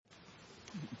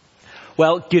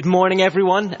Well, good morning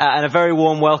everyone, and a very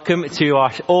warm welcome to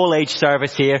our all-age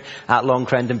service here at Long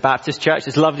Crendon Baptist Church.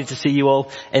 It's lovely to see you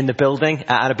all in the building,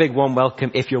 and a big warm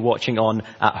welcome if you're watching on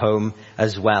at home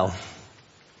as well.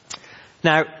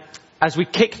 Now, as we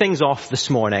kick things off this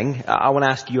morning, I want to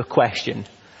ask you a question.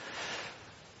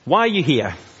 Why are you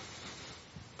here?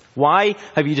 Why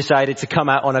have you decided to come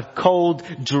out on a cold,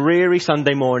 dreary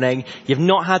Sunday morning? You've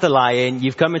not had a lie-in,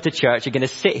 you've come into church, you're going to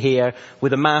sit here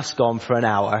with a mask on for an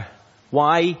hour.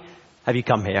 Why have you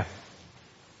come here?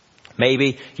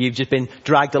 Maybe you've just been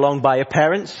dragged along by your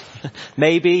parents.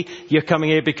 Maybe you're coming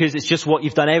here because it's just what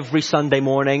you've done every Sunday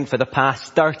morning for the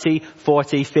past 30,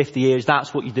 40, 50 years.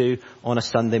 That's what you do on a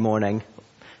Sunday morning.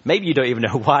 Maybe you don't even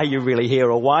know why you're really here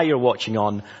or why you're watching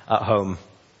on at home.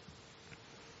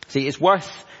 See, it's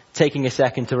worth taking a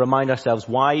second to remind ourselves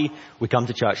why we come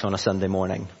to church on a Sunday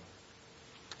morning.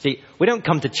 See, we don't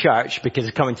come to church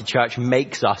because coming to church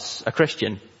makes us a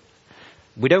Christian.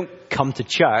 We don't come to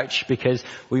church because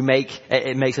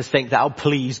it makes us think that I'll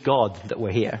please God that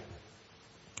we're here.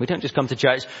 We don't just come to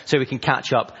church so we can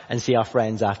catch up and see our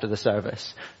friends after the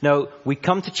service. No, we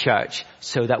come to church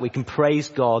so that we can praise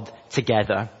God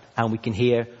together and we can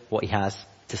hear what He has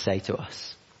to say to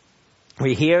us.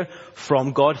 We hear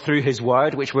from God through His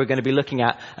Word, which we're going to be looking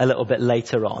at a little bit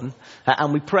later on.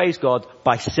 And we praise God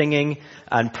by singing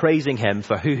and praising Him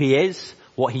for who He is,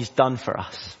 what He's done for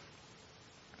us.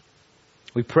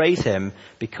 We praise Him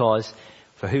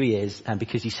for who He is and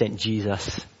because He sent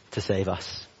Jesus to save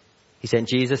us. He sent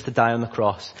Jesus to die on the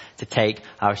cross to take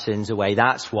our sins away.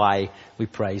 That's why we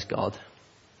praise God.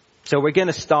 So we're going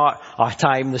to start our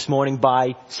time this morning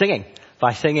by singing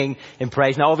in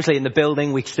praise. Now obviously in the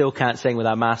building we still can't sing with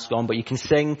our mask on, but you can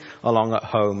sing along at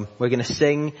home. We're going to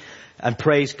sing and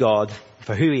praise God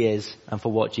for who He is and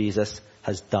for what Jesus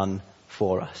has done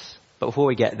for us. But before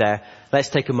we get there, let's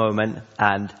take a moment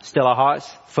and still our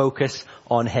hearts, focus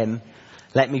on Him.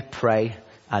 Let me pray,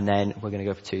 and then we're going to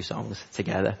go for 2 songs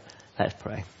together. Let's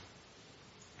pray.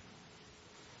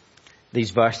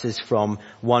 These verses from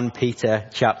 1 Peter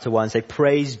chapter 1 say,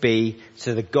 "Praise be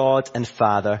to the God and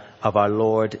Father of our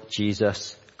Lord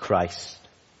Jesus Christ.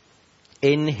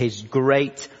 In His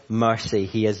great mercy,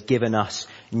 He has given us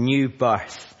new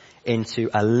birth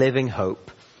into a living hope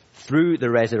through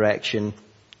the resurrection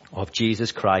of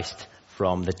Jesus Christ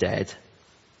from the dead."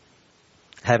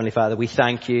 Heavenly Father, we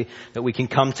thank You that we can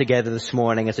come together this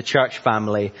morning as a church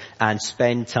family and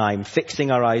spend time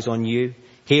fixing our eyes on You,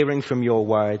 hearing from Your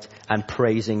word and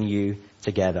praising You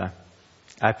together.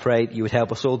 I pray that You would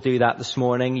help us all do that this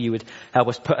morning. You would help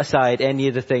us put aside any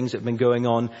of the things that have been going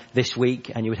on this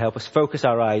week, and You would help us focus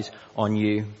our eyes on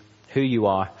You, who You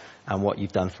are and what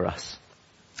You've done for us.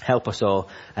 Help us all,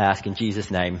 I ask in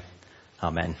Jesus' name.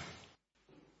 Amen.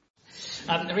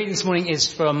 The reading this morning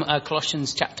is from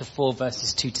Colossians chapter 4,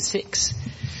 verses 2 to 6.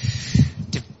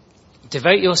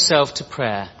 Devote yourself to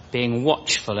prayer, being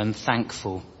watchful and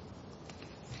thankful.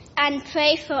 And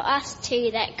pray for us too,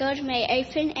 that God may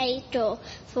open a door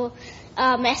for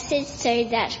our message so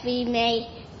that we may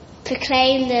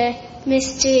proclaim the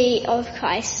mystery of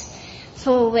Christ,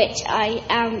 for which I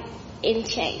am in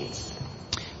chains.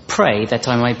 Pray that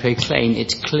I may proclaim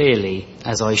it clearly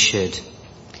as I should.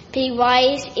 Be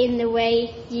wise in the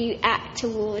way you act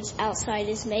towards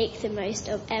outsiders. Make the most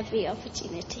of every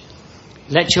opportunity.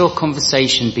 Let your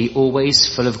conversation be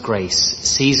always full of grace,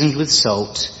 seasoned with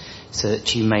salt, so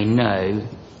that you may know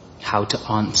how to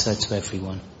answer to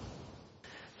everyone.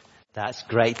 That's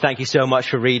great. Thank you so much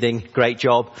for reading. Great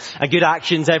job. And good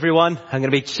actions, everyone. I'm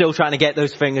going to be still trying to get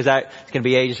those fingers out. It's going to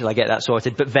be ages till I get that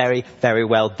sorted, but very, very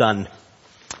well done.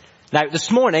 Now,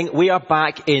 this morning, we are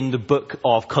back in the book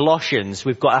of Colossians.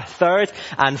 We've got our third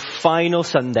and final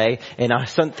Sunday in our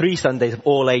 3 Sundays of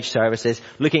all-age services,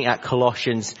 looking at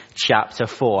Colossians chapter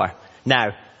 4.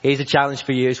 Now, here's a challenge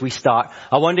for you as we start.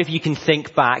 I wonder if you can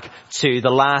think back to the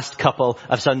last couple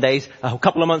of Sundays, a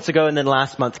couple of months ago and then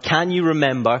last month. Can you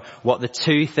remember what the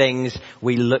 2 things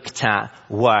we looked at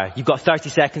were? You've got 30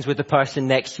 seconds with the person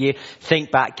next to you.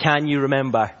 Think back. Can you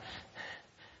remember?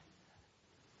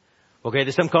 Okay,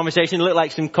 there's some conversation. Look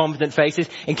like some confident faces.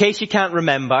 In case you can't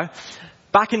remember,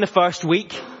 back in the first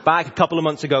week, back a couple of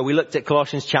months ago, we looked at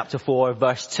Colossians chapter 4,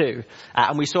 verse 2.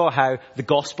 And we saw how the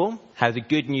gospel, how the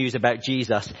good news about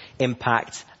Jesus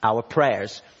impact our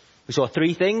prayers. We saw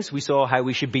 3 things. We saw how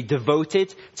we should be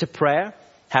devoted to prayer,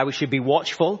 how we should be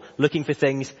watchful, looking for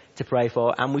things to pray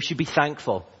for, and we should be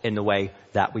thankful in the way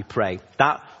that we pray.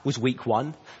 That was week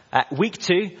 1. Week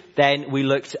 2, then we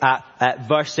looked at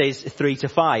verses 3 to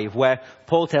 5, where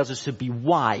Paul tells us to be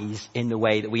wise in the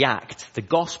way that we act. The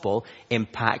gospel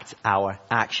impacts our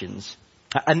actions.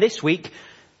 And this week,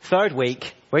 Third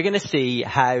week, we're going to see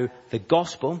how the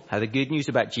gospel, how the good news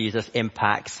about Jesus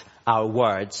impacts our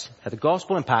words, how the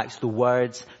gospel impacts the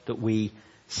words that we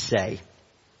say.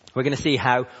 We're going to see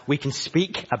how we can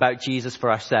speak about Jesus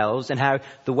for ourselves and how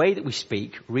the way that we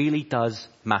speak really does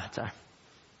matter.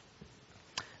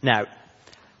 Now,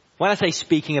 when I say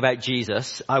speaking about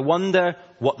Jesus, I wonder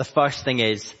what the first thing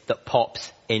is that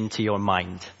pops into your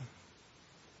mind.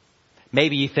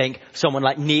 Maybe you think someone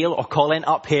like Neil or Colin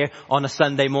up here on a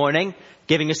Sunday morning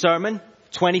giving a sermon,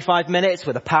 25 minutes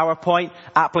with a PowerPoint,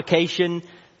 application,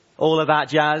 all of that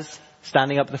jazz,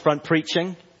 standing up at the front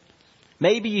preaching.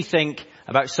 Maybe you think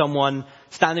about someone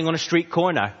standing on a street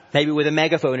corner, maybe with a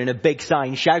megaphone and a big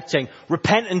sign shouting,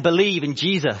 "Repent and believe in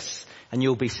Jesus and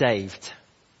you'll be saved."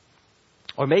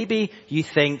 Or maybe you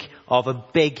think of a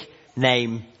big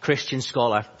name Christian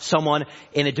scholar, someone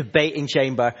in a debating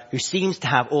chamber who seems to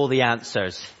have all the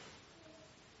answers.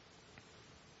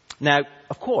 Now,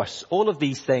 of course, all of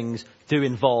these things do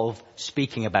involve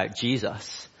speaking about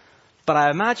Jesus. But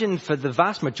I imagine for the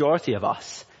vast majority of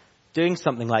us, doing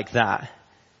something like that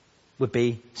would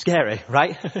be scary,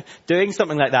 right? Doing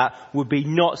something like that would be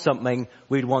not something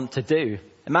we'd want to do.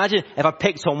 Imagine if I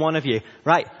picked on one of you.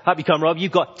 Right, up you come, Rob.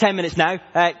 You've got 10 minutes now.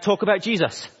 Talk about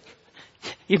Jesus.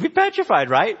 You'd be petrified,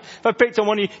 right? If I picked on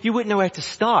one of you, you wouldn't know where to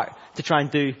start to try and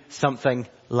do something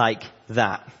like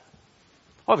that.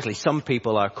 Obviously, some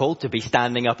people are called to be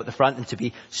standing up at the front and to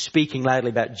be speaking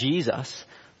loudly about Jesus.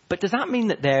 But does that mean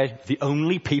that they're the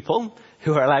only people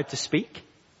who are allowed to speak?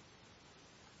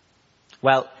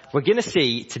 Well, we're going to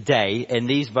see today in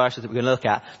these verses that we're going to look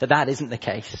at that isn't the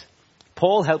case.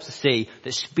 Paul helps us see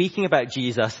that speaking about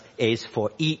Jesus is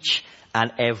for each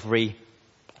and every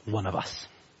one of us.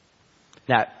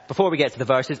 Now, before we get to the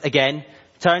verses, again,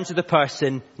 turn to the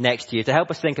person next to you to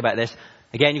help us think about this.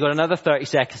 Again, you've got another 30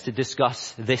 seconds to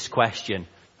discuss this question,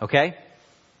 okay?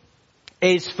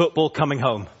 Is football coming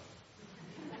home?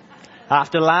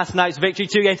 After last night's victory,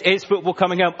 2 games, is football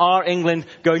coming home? Are England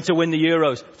going to win the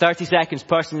Euros? 30 seconds,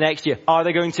 person next to you. Are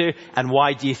they going to? And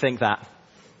why do you think that?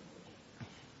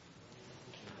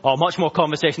 Oh, much more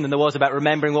conversation than there was about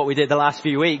remembering what we did the last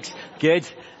few weeks. Good.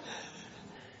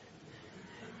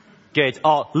 Good.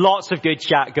 Oh, lots of good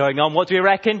chat going on. What do we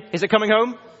reckon? Is it coming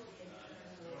home?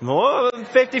 More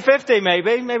 50-50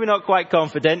 maybe not quite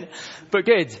confident, but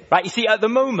good. Right, you see, at the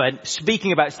moment,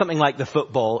 speaking about something like the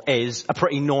football is a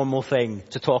pretty normal thing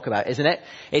to talk about, isn't it?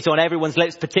 It's on everyone's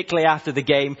lips, particularly after the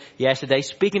game yesterday.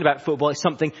 Speaking about football is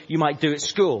something you might do at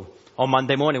school on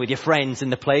Monday morning with your friends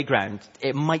in the playground.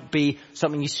 It might be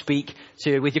something you speak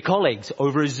to with your colleagues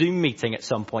over a Zoom meeting at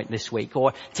some point this week,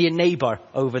 or to your neighbour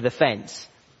over the fence.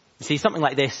 You see, something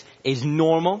like this is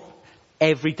normal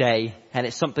every day, and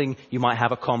it's something you might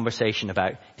have a conversation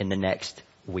about in the next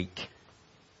week.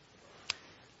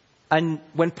 And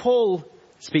when Paul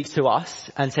speaks to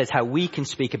us and says how we can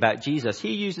speak about Jesus,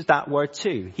 he uses that word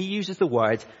too. He uses the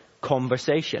word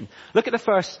conversation. Look at the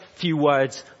first few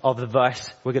words of the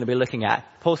verse we're going to be looking at.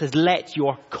 Paul says, let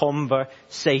your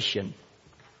conversation.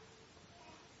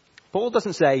 Paul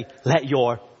doesn't say, let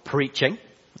your preaching.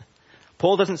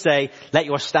 Paul doesn't say, let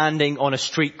your standing on a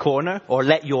street corner or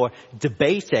let your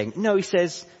debating. No, he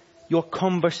says, your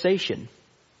conversation.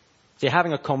 See,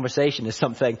 having a conversation is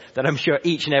something that I'm sure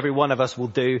each and every one of us will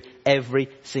do every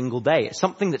single day. It's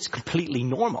something that's completely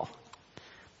normal.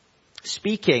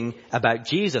 Speaking about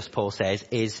Jesus, Paul says,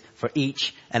 is for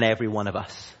each and every one of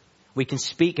us. We can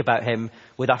speak about him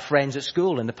with our friends at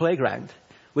school in the playground.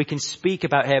 We can speak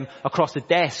about him across the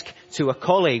desk to a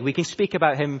colleague. We can speak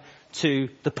about him to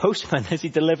the postman as he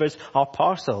delivers our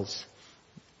parcels.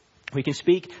 We can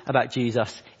speak about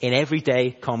Jesus in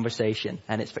everyday conversation,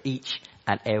 and it's for each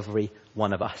and every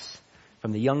one of us,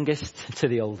 from the youngest to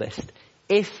the oldest.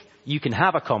 If you can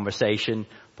have a conversation,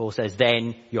 Paul says,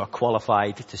 then you're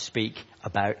qualified to speak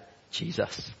about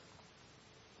Jesus.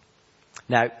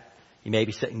 Now, you may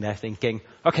be sitting there thinking,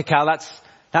 okay, Cal,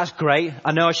 that's great.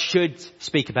 I know I should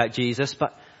speak about Jesus,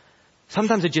 but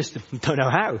sometimes I just don't know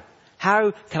how.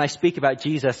 How can I speak about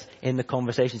Jesus in the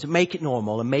conversation to make it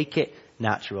normal and make it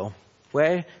natural?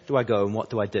 Where do I go and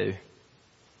what do I do?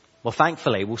 Well,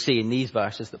 thankfully, we'll see in these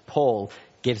verses that Paul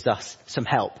gives us some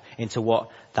help into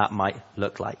what that might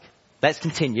look like. Let's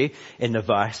continue in the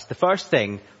verse. The first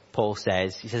thing Paul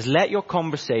says, he says, let your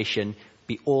conversation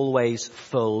be always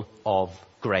full of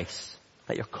grace.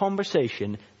 Let your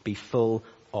conversation be full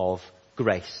of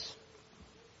grace.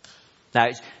 Now,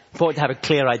 it's important to have a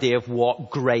clear idea of what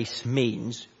grace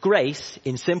means. Grace,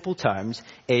 in simple terms,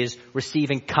 is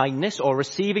receiving kindness or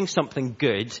receiving something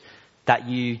good that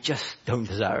you just don't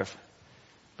deserve.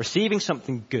 Receiving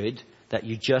something good that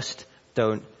you just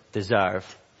don't deserve.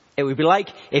 It would be like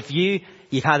if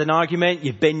you've had an argument,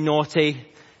 you've been naughty,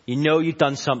 you know you've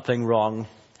done something wrong,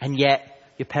 and yet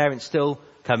your parents still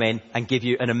come in and give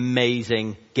you an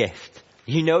amazing gift.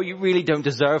 You know you really don't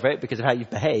deserve it because of how you've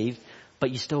behaved,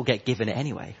 but you still get given it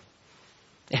anyway.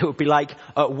 It would be like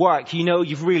at work, you know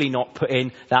you've really not put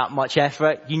in that much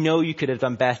effort, you know you could have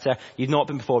done better, you've not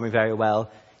been performing very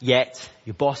well, yet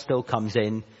your boss still comes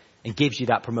in and gives you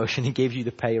that promotion and gives you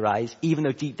the pay rise, even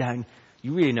though deep down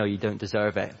you really know you don't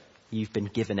deserve it. You've been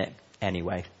given it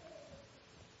anyway.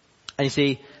 And you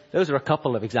see, those are a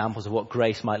couple of examples of what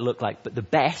grace might look like, but the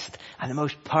best and the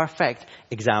most perfect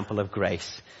example of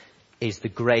grace is the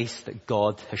grace that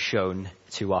God has shown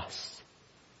to us.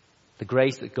 The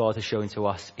grace that God has shown to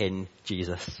us in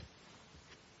Jesus.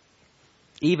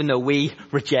 Even though we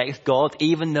reject God,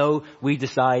 even though we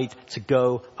decide to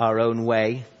go our own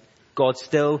way, God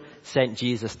still sent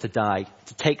Jesus to die,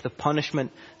 to take the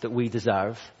punishment that we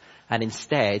deserve, and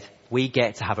instead we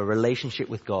get to have a relationship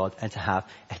with God and to have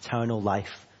eternal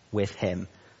life with him.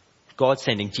 God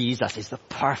sending Jesus is the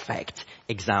perfect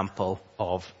example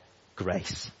of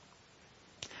grace.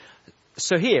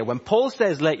 So here, when Paul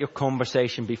says, let your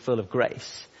conversation be full of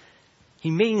grace, he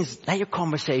means let your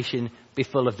conversation be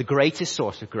full of the greatest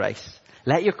source of grace.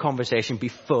 Let your conversation be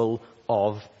full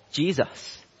of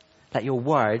Jesus. Let your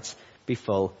words be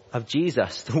full of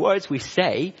Jesus. The words we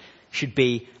say should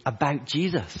be about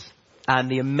Jesus and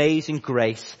the amazing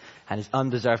grace and his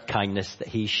undeserved kindness that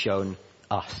he's shown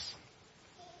us.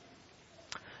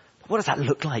 What does that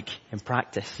look like in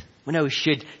practice? We know we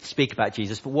should speak about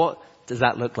Jesus, but what does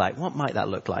that look like? What might that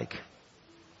look like?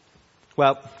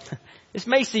 Well, this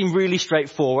may seem really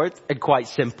straightforward and quite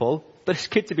simple, but it's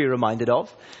good to be reminded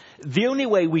of. The only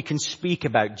way we can speak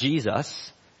about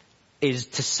Jesus is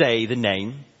to say the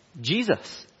name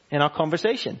Jesus in our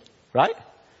conversation, right?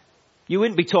 You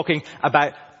wouldn't be talking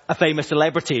about a famous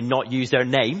celebrity and not use their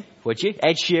name, would you?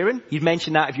 Ed Sheeran, you'd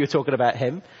mention that if you were talking about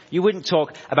him. You wouldn't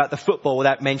talk about the football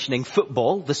without mentioning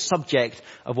football, the subject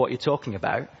of what you're talking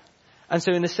about. And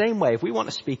so in the same way, if we want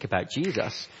to speak about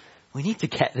Jesus, we need to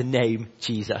get the name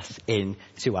Jesus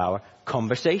into our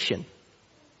conversation.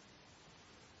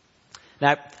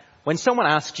 Now, when someone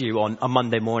asks you on a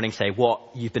Monday morning, say, what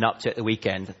you've been up to at the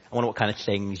weekend, I wonder what kind of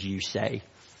things you say.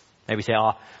 Maybe say,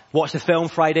 watched the film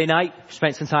Friday night,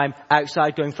 spent some time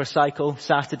outside going for a cycle,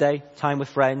 Saturday, time with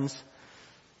friends.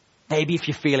 Maybe if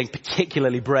you're feeling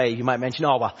particularly brave, you might mention,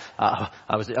 I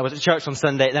was at church on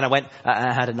Sunday, then I went and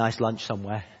I had a nice lunch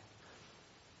somewhere.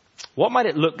 What might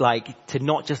it look like to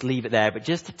not just leave it there, but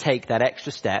just to take that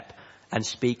extra step and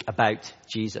speak about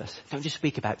Jesus? Don't just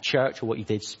speak about church or what you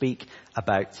did, speak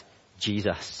about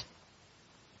Jesus.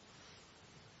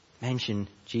 Mention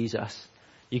Jesus.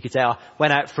 You could say,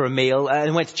 went out for a meal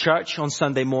and went to church on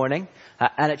Sunday morning.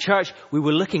 And at church, we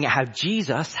were looking at how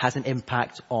Jesus has an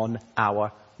impact on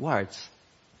our words.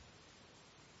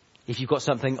 If you've got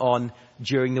something on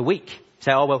during the week,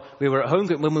 say, we were at home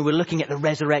group when we were looking at the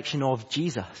resurrection of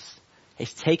Jesus.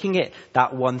 It's taking it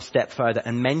that one step further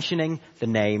and mentioning the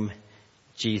name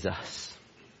Jesus.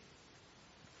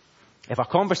 If our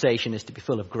conversation is to be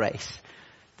full of grace,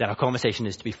 then our conversation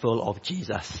is to be full of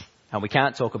Jesus. And we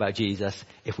can't talk about Jesus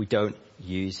if we don't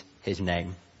use his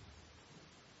name.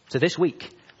 So this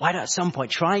week, why don't at some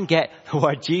point try and get the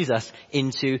word Jesus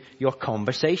into your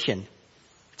conversation?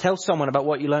 Tell someone about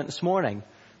what you learned this morning,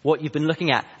 what you've been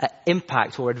looking at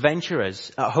Impact or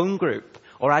Adventurers, at home group,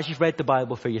 or as you've read the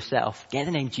Bible for yourself. Get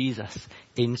the name Jesus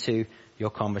into your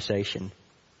conversation.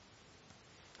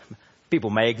 People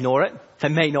may ignore it. They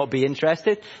may not be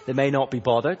interested. They may not be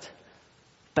bothered.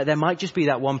 But there might just be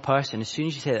that one person, as soon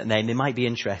as you say that name, they might be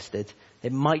interested.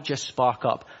 It might just spark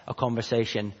up a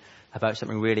conversation about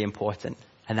something really important.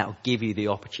 And that will give you the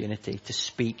opportunity to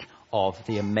speak of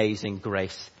the amazing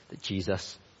grace that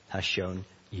Jesus has shown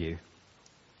you.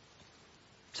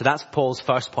 So that's Paul's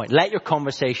first point. Let your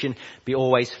conversation be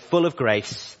always full of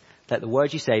grace. Let the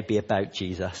words you say be about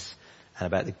Jesus and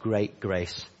about the great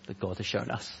grace that God has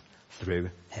shown us through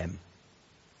him.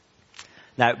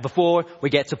 Now, before we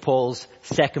get to Paul's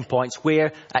second point,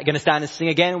 we're going to stand and sing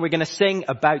again. We're going to sing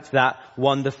about that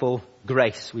wonderful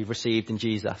grace we've received in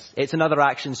Jesus. It's another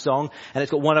action song, and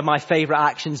it's got one of my favorite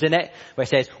actions in it, where it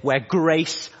says, where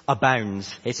grace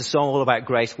abounds. It's a song all about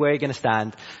grace. We're going to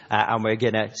stand, and we're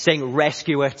going to sing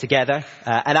Rescuer together.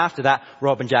 And after that,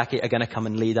 Rob and Jackie are going to come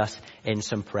and lead us in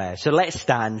some prayer. So let's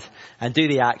stand and do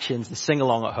the actions and sing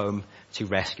along at home to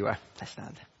Rescuer. Let's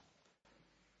stand.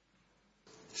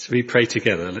 So we pray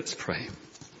together. Let's pray.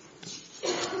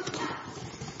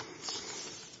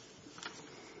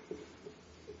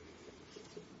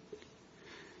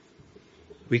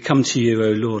 We come to you,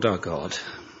 O Lord our God,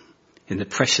 in the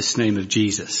precious name of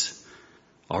Jesus,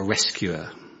 our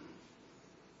rescuer.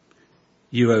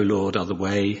 You, O Lord, are the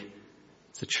way,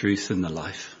 the truth and the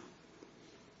life.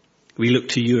 We look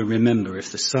to you and remember,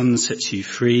 if the Son sets you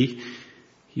free,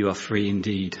 you are free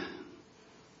indeed.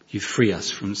 You free us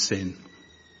from sin.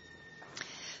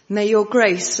 May your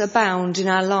grace abound in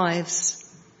our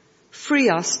lives. Free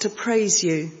us to praise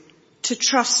you, to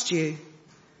trust you.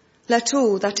 Let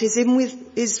all that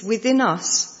is within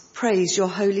us praise your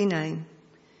holy name.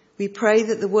 We pray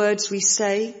that the words we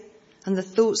say and the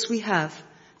thoughts we have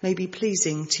may be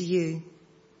pleasing to you.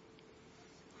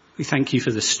 We thank you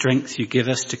for the strength you give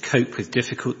us to cope with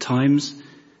difficult times.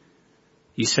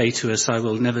 You say to us, I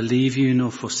will never leave you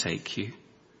nor forsake you.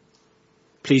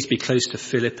 Please be close to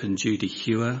Philip and Judy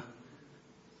Hewer,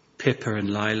 Pippa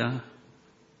and Lila,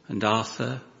 and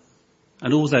Arthur,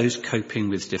 and all those coping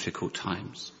with difficult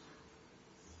times.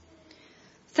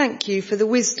 Thank you for the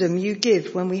wisdom you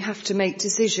give when we have to make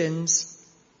decisions.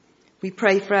 We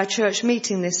pray for our church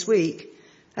meeting this week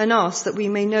and ask that we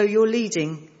may know your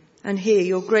leading and hear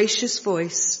your gracious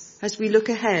voice as we look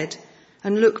ahead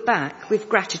and look back with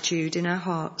gratitude in our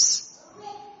hearts.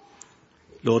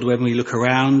 Lord, when we look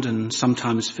around and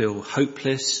sometimes feel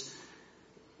hopeless,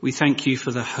 we thank you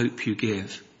for the hope you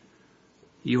give.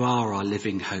 You are our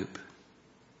living hope.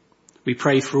 We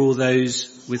pray for all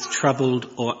those with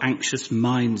troubled or anxious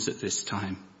minds at this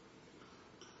time.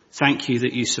 Thank you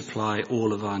that you supply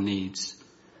all of our needs.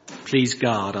 Please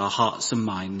guard our hearts and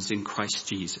minds in Christ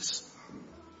Jesus.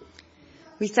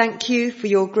 We thank you for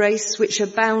your grace which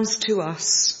abounds to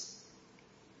us.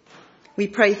 We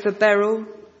pray for Beryl,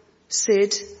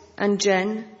 Sid and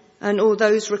Jen and all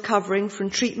those recovering from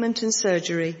treatment and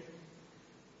surgery.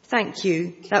 Thank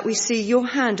you that we see your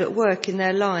hand at work in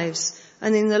their lives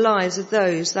and in the lives of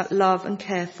those that love and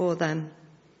care for them.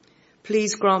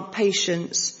 Please grant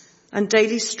patience and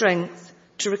daily strength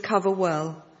to recover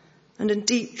well and a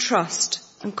deep trust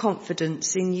and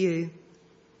confidence in you.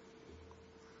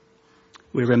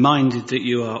 We're reminded that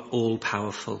you are all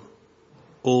powerful,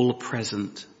 all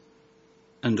present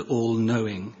and all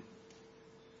knowing.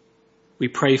 We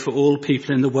pray for all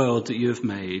people in the world that you have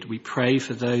made. We pray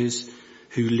for those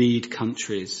who lead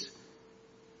countries.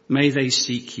 May they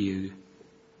seek you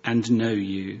and know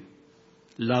you,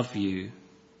 love you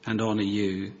and honour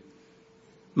you.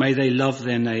 May they love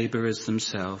their neighbour as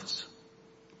themselves.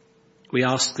 We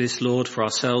ask this, Lord, for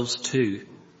ourselves too.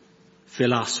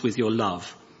 Fill us with your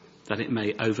love that it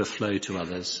may overflow to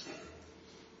others.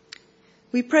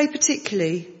 We pray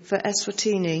particularly for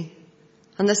Eswatini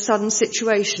and the sudden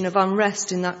situation of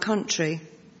unrest in that country.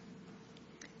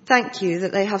 Thank you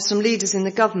that they have some leaders in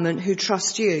the government who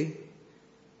trust you.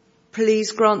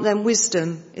 Please grant them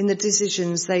wisdom in the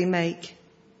decisions they make.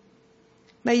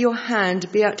 May your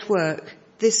hand be at work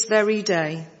this very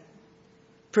day,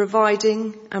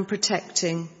 providing and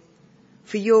protecting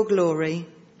for your glory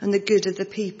and the good of the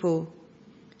people,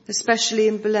 especially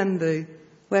in Bulembu,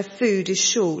 where food is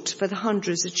short for the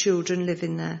hundreds of children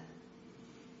living there.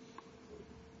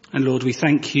 And Lord, we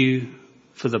thank you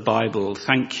for the Bible.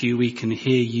 Thank you we can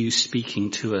hear you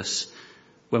speaking to us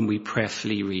when we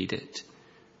prayerfully read it.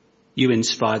 You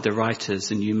inspired the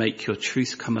writers and you make your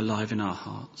truth come alive in our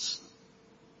hearts.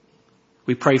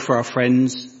 We pray for our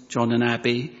friends, John and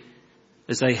Abby,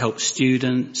 as they help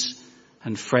students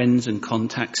and friends and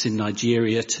contacts in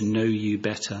Nigeria to know you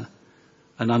better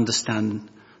and understand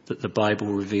that the Bible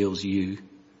reveals you.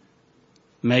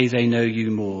 May they know you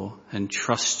more and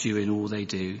trust you in all they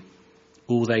do,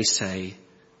 all they say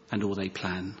and all they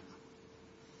plan.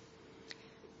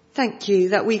 Thank you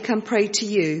that we can pray to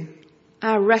you,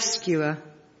 our rescuer,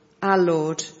 our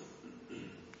Lord.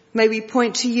 May we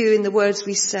point to you in the words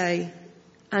we say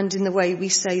and in the way we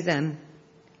say them,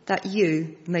 that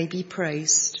you may be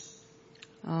praised.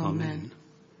 Amen.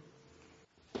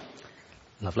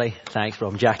 Lovely. Thanks,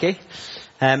 Rob and Jackie.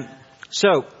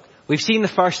 So, we've seen the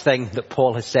first thing that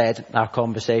Paul has said our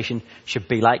conversation should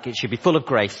be like. It should be full of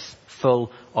grace,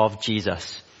 full of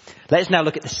Jesus. Let's now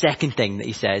look at the second thing that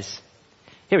he says.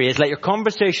 Here he is. Let your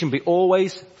conversation be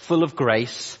always full of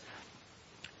grace,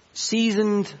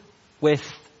 seasoned with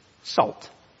salt.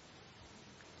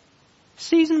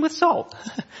 Seasoned with salt.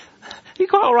 You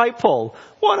got it right, Paul.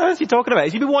 What on earth are you talking about?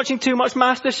 Has he been watching too much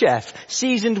MasterChef?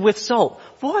 Seasoned with salt.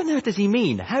 What on earth does he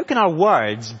mean? How can our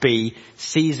words be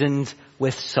seasoned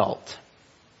with salt?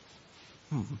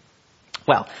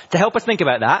 Well, to help us think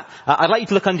about that, I'd like you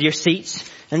to look under your seats,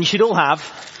 and you should all have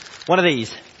one of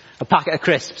these. A packet of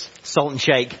crisps, Salt and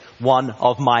Shake, one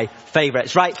of my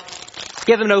favourites. Right,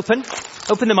 give them an open.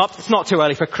 Open them up. It's not too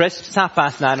early for crisps. It's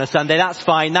 9:30 on a Sunday. That's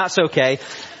fine. That's okay.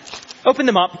 Open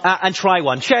them up and try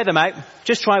one. Share them out.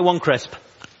 Just try one crisp.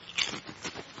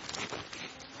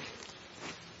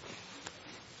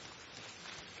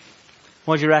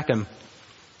 What do you reckon?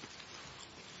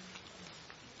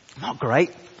 Not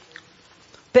great.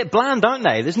 Bit bland, aren't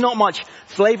they? There's not much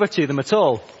flavour to them at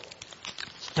all.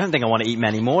 I don't think I want to eat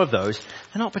many more of those.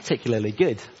 They're not particularly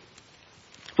good.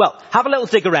 Well, have a little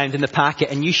dig around in the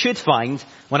packet and you should find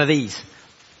one of these.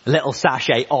 A little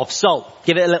sachet of salt.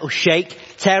 Give it a little shake.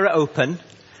 Tear it open.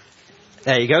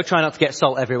 There you go. Try not to get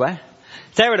salt everywhere.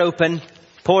 Tear it open.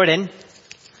 Pour it in.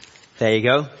 There you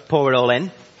go. Pour it all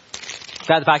in.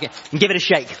 Grab the packet and give it a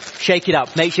shake. Shake it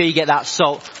up. Make sure you get that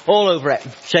salt all over it.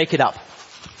 Shake it up.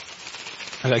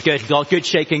 Okay, good. Got good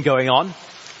shaking going on.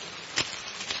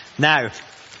 Now,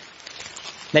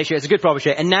 make sure it's a good proper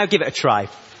shake. And now give it a try.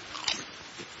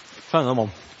 Try another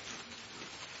one.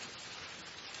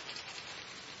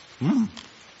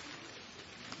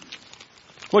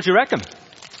 What do you reckon?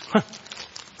 What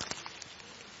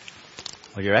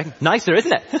do you reckon? Nicer,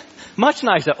 isn't it? Much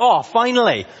nicer. Oh,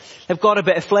 finally. They've got a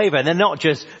bit of flavour. They're not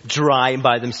just dry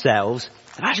by themselves.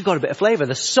 They've actually got a bit of flavour.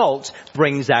 The salt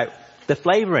brings out the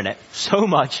flavour in it. So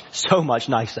much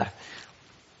nicer.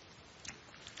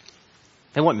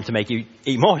 They want them to make you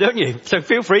eat more, don't you? So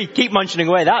feel free, keep munching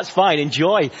away. That's fine.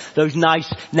 Enjoy those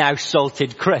nice, now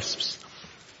salted crisps.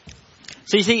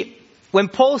 So you see, when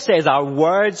Paul says our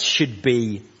words should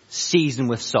be seasoned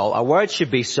with salt, our words should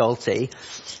be salty,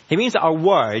 he means that our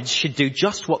words should do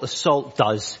just what the salt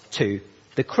does to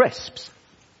the crisps.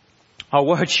 Our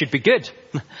words should be good.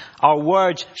 Our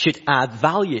words should add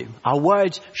value. Our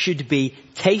words should be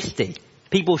tasty.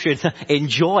 People should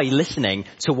enjoy listening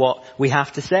to what we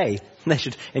have to say. They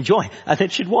should enjoy and they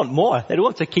should want more. They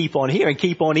want to keep on hearing,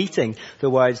 keep on eating the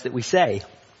words that we say.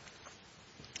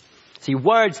 See,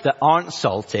 words that aren't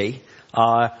salty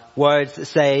are words that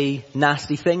say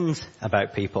nasty things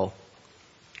about people.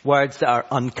 Words that are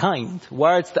unkind.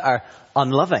 Words that are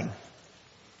unloving.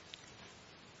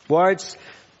 Words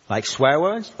like swear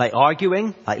words, like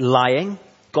arguing, like lying,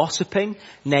 gossiping,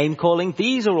 name calling.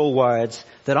 These are all words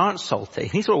that aren't salty.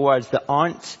 These are all words that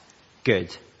aren't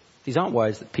good. These aren't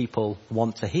words that people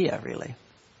want to hear, really.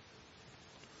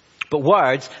 But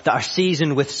words that are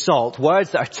seasoned with salt,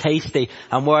 words that are tasty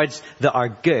and words that are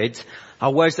good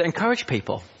are words that encourage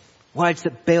people. Words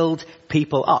that build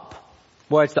people up.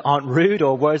 Words that aren't rude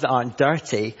or words that aren't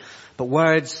dirty, but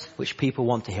words which people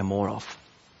want to hear more of.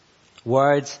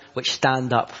 Words which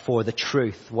stand up for the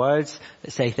truth. Words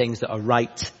that say things that are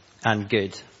right and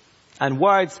good. And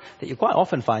words that you quite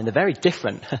often find are very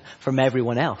different from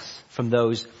everyone else, from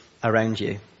those around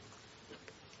you.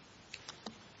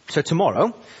 So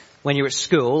tomorrow, when you're at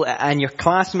school and your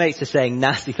classmates are saying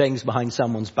nasty things behind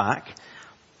someone's back,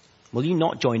 will you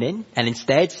not join in and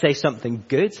instead say something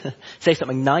good, say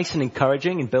something nice and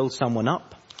encouraging and build someone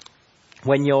up?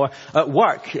 When you're at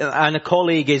work and a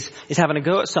colleague is having a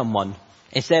go at someone,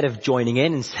 instead of joining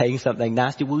in and saying something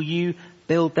nasty, will you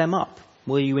build them up?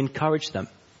 Will you encourage them?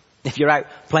 If you're out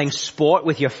playing sport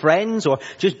with your friends or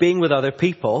just being with other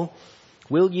people,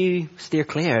 will you steer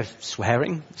clear of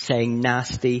swearing, saying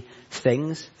nasty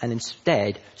things, and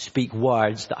instead speak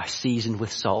words that are seasoned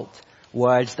with salt,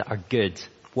 words that are good,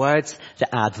 words that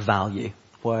add value,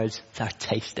 words that are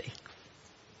tasty?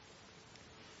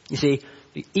 You see,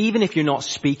 even if you're not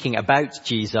speaking about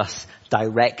Jesus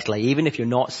directly, even if you're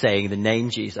not saying the name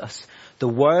Jesus, the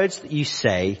words that you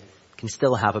say can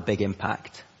still have a big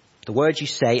impact. The words you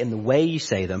say and the way you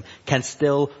say them can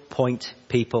still point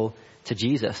people to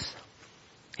Jesus.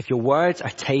 If your words are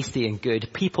tasty and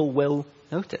good, people will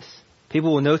notice.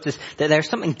 People will notice that there's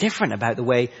something different about the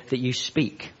way that you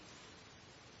speak.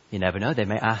 You never know, they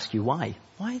may ask you why.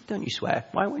 Why don't you swear?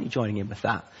 Why weren't you joining in with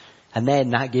that? And then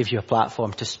that gives you a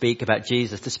platform to speak about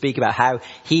Jesus, to speak about how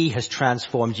he has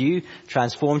transformed you,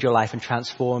 transformed your life and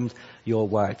transformed your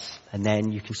words. And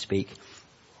then you can speak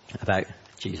about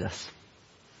Jesus.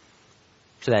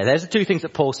 So there's the two things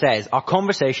that Paul says. Our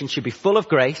conversation should be full of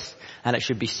grace and it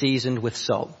should be seasoned with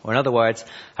salt. Or in other words,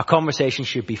 our conversation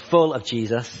should be full of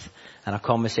Jesus and our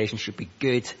conversation should be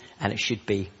good and it should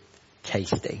be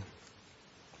tasty.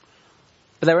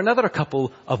 But there are another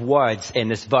couple of words in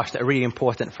this verse that are really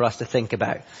important for us to think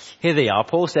about. Here they are.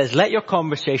 Paul says, let your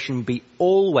conversation be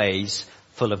always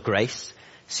full of grace,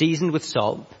 seasoned with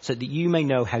salt, so that you may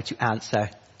know how to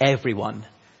answer everyone.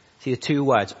 See the two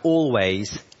words,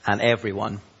 always and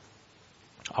everyone.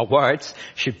 Our words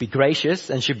should be gracious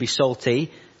and should be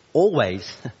salty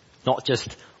always, not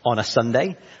just on a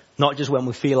Sunday, Not just when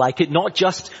we feel like it, not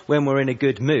just when we're in a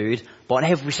good mood, but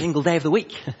every single day of the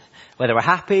week. Whether we're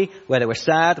happy, whether we're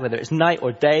sad, whether it's night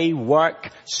or day, work,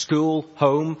 school,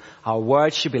 home, our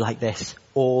words should be like this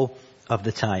all of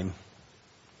the time.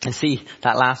 And see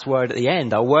that last word at the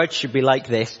end, our words should be like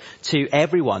this to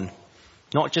everyone,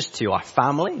 not just to our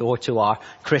family or to our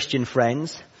Christian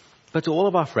friends, but to all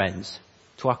of our friends,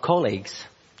 to our colleagues,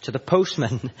 to the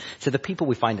postman, to the people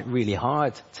we find it really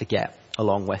hard to get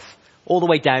along with, all the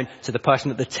way down to the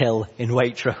person at the till in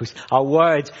Waitrose. Our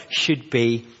words should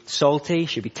be salty,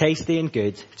 should be tasty and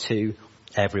good to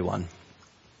everyone.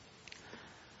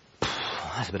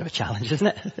 That's a bit of a challenge, isn't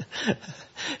it?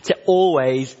 To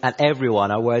always and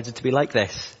everyone, our words are to be like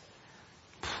this.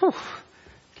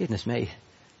 Goodness me.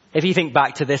 If you think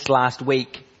back to this last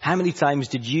week, how many times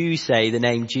did you say the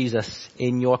name Jesus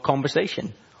in your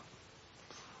conversation?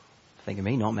 Think of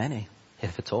me, not many,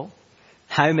 if at all.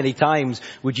 How many times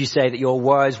would you say that your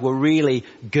words were really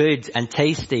good and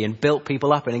tasty and built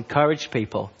people up and encouraged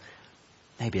people?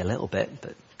 Maybe a little bit,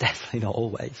 but definitely not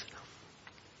always.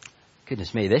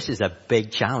 Goodness me, this is a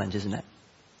big challenge, isn't it?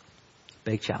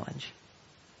 Big challenge.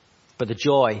 But the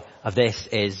joy of this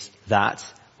is that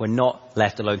we're not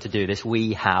left alone to do this.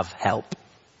 We have help.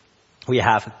 We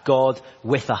have God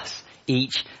with us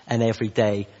each and every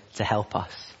day to help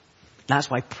us. That's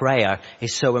why prayer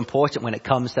is so important when it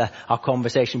comes to our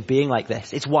conversation being like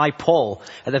this. It's why Paul,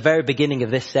 at the very beginning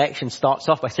of this section, starts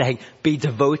off by saying, be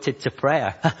devoted to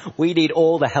prayer. We need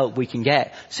all the help we can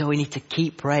get. So we need to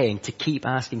keep praying, to keep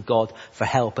asking God for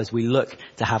help as we look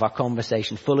to have our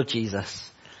conversation full of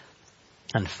Jesus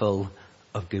and full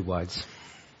of good words.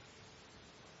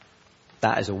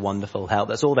 That is a wonderful help.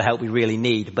 That's all the help we really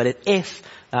need. But if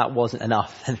that wasn't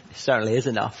enough, and it certainly is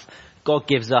enough, God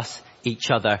gives us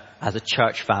each other as a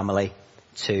church family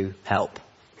to help.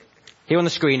 Here on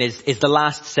the screen is the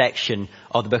last section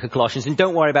of the book of Colossians. And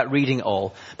don't worry about reading it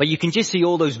all. But you can just see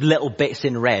all those little bits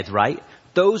in red, right?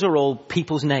 Those are all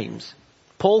people's names.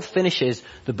 Paul finishes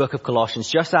the book of Colossians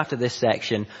just after this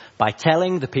section by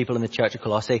telling the people in the church of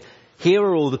Colossae, here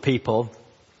are all the people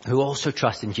who also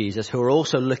trust in Jesus, who are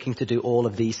also looking to do all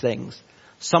of these things.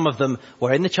 Some of them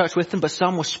were in the church with them, but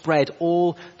some were spread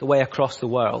all the way across the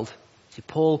world. See,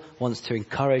 Paul wants to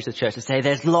encourage the church to say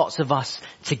there's lots of us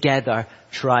together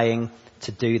trying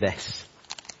to do this.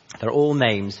 They're all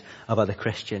names of other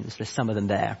Christians. There's some of them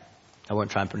there. I won't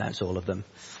try and pronounce all of them.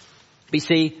 But you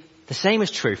see, the same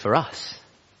is true for us.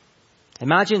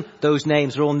 Imagine those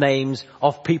names are all names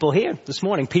of people here this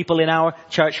morning, people in our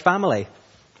church family.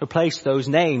 Replace those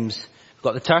names. We've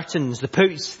got the Turtons, the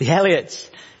Poots, the Elliots,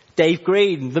 Dave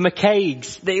Green, the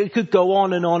McCaigues. They could go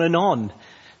on and on and on.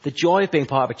 The joy of being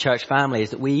part of a church family is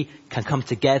that we can come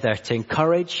together to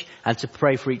encourage and to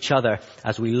pray for each other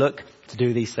as we look to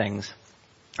do these things.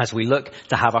 As we look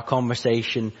to have our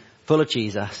conversation full of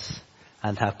Jesus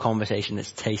and have conversation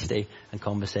that's tasty and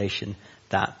conversation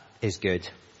that is good.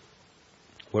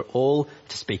 We're all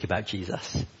to speak about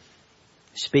Jesus.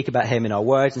 Speak about him in our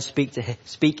words and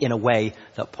speak in a way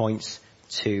that points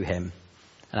to him.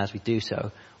 And as we do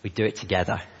so, we do it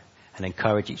together and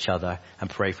encourage each other and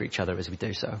pray for each other as we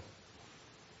do so.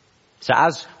 So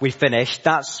as we finish,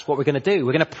 that's what we're going to do.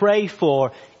 We're going to pray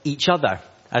for each other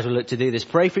as we look to do this.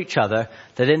 Pray for each other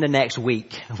that in the next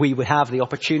week we would have the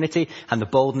opportunity and the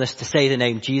boldness to say the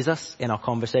name Jesus in our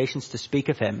conversations, to speak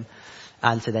of him,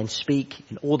 and to then speak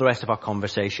in all the rest of our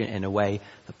conversation in a way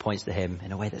that points to him,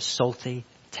 in a way that's salty,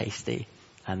 tasty,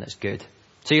 and that's good.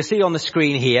 So you'll see on the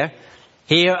screen here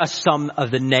are some of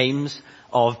the names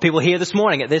of people here this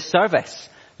morning at this service.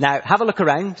 Now, have a look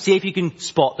around, see if you can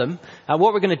spot them. And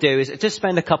what we're going to do is just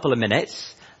spend a couple of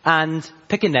minutes and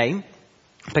pick a name,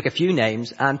 pick a few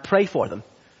names, and pray for them.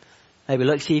 Maybe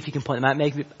look, see if you can point them out,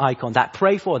 make eye contact,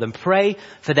 pray for them. Pray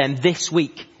for them this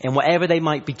week in whatever they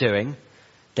might be doing,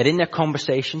 that in their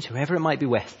conversations, whoever it might be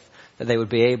with, that they would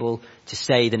be able to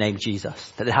say the name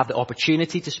Jesus, that they have the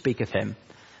opportunity to speak of him,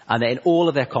 and that in all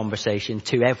of their conversation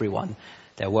to everyone,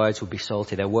 their words would be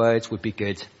salty, their words would be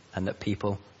good, and that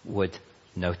people would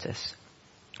notice.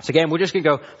 So again, we're just going to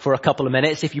go for a couple of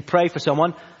minutes. If you pray for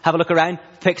someone, have a look around,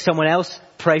 pick someone else,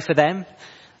 pray for them.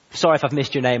 Sorry if I've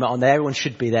missed your name on there. Everyone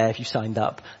should be there if you signed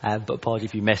up, but apologies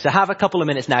if you missed. So have a couple of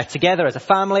minutes now together as a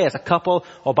family, as a couple,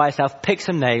 or by yourself. Pick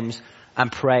some names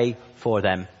and pray for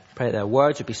them. Pray that their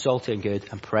words would be salty and good,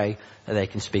 and pray that they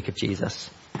can speak of Jesus.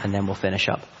 And then we'll finish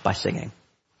up by singing.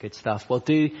 Good stuff. Well,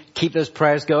 do keep those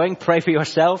prayers going. Pray for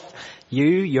yourself,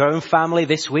 your own family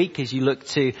this week as you look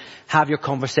to have your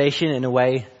conversation in a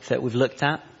way that we've looked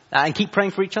at. And keep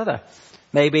praying for each other.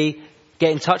 Maybe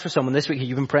get in touch with someone this week who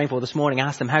you've been praying for this morning.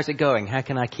 Ask them, how's it going? How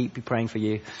can I keep praying for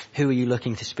you? Who are you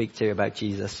looking to speak to about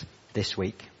Jesus this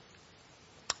week?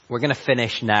 We're going to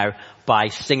finish now by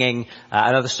singing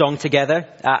another song together.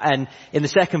 And in the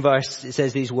second verse, it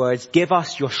says these words, "Give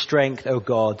us your strength, O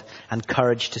God, and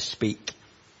courage to speak.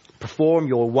 Perform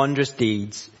your wondrous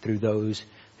deeds through those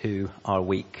who are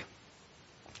weak."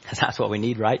 And that's what we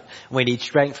need, right? We need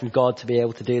strength from God to be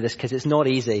able to do this, because it's not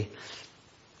easy.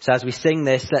 So as we sing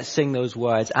this, let's sing those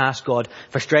words. Ask God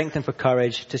for strength and for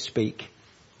courage to speak.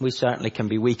 We certainly can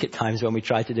be weak at times when we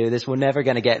try to do this. We're never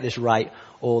going to get this right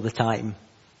all the time.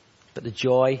 But the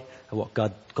joy of what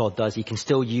God does, he can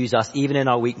still use us even in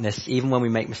our weakness, even when we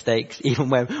make mistakes, even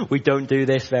when we don't do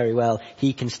this very well.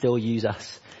 He can still use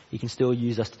us. He can still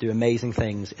use us to do amazing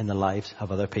things in the lives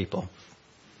of other people.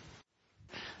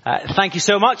 Thank you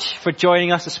so much for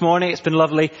joining us this morning. It's been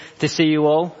lovely to see you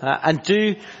all. And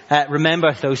do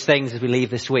remember those things as we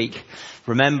leave this week.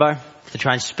 Remember to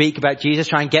try and speak about Jesus,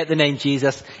 try and get the name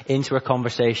Jesus into a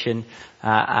conversation,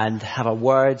 and have our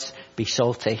words be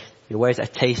salty. Your words that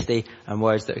are tasty and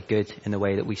words that are good in the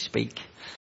way that we speak.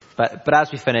 But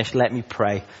as we finish, let me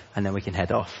pray and then we can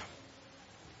head off.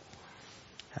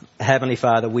 Heavenly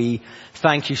Father, we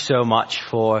thank you so much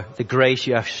for the grace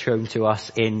you have shown to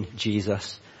us in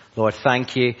Jesus. Lord,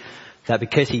 thank you that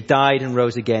because he died and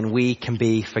rose again, we can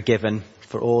be forgiven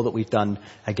for all that we've done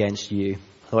against you.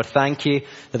 Lord, thank you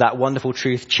that wonderful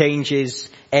truth changes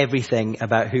everything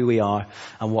about who we are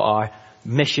and what our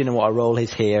mission and what our role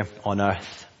is here on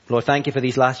earth. Lord, thank you for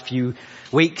these last few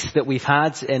weeks that we've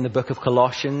had in the book of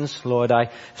Colossians. Lord, I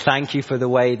thank you for the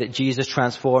way that Jesus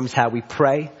transforms how we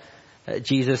pray.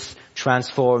 Jesus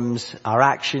transforms our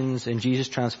actions and Jesus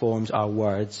transforms our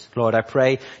words. Lord, I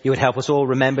pray you would help us all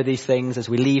remember these things as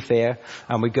we leave here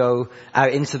and we go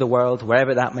out into the world,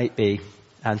 wherever that might be,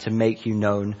 and to make you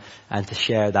known and to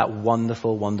share that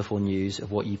wonderful, wonderful news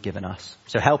of what you've given us.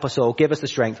 So help us all. Give us the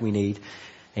strength we need.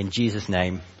 In Jesus'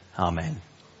 name, amen.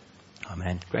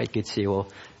 Amen. Great. Good to see you all.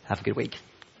 Have a good week.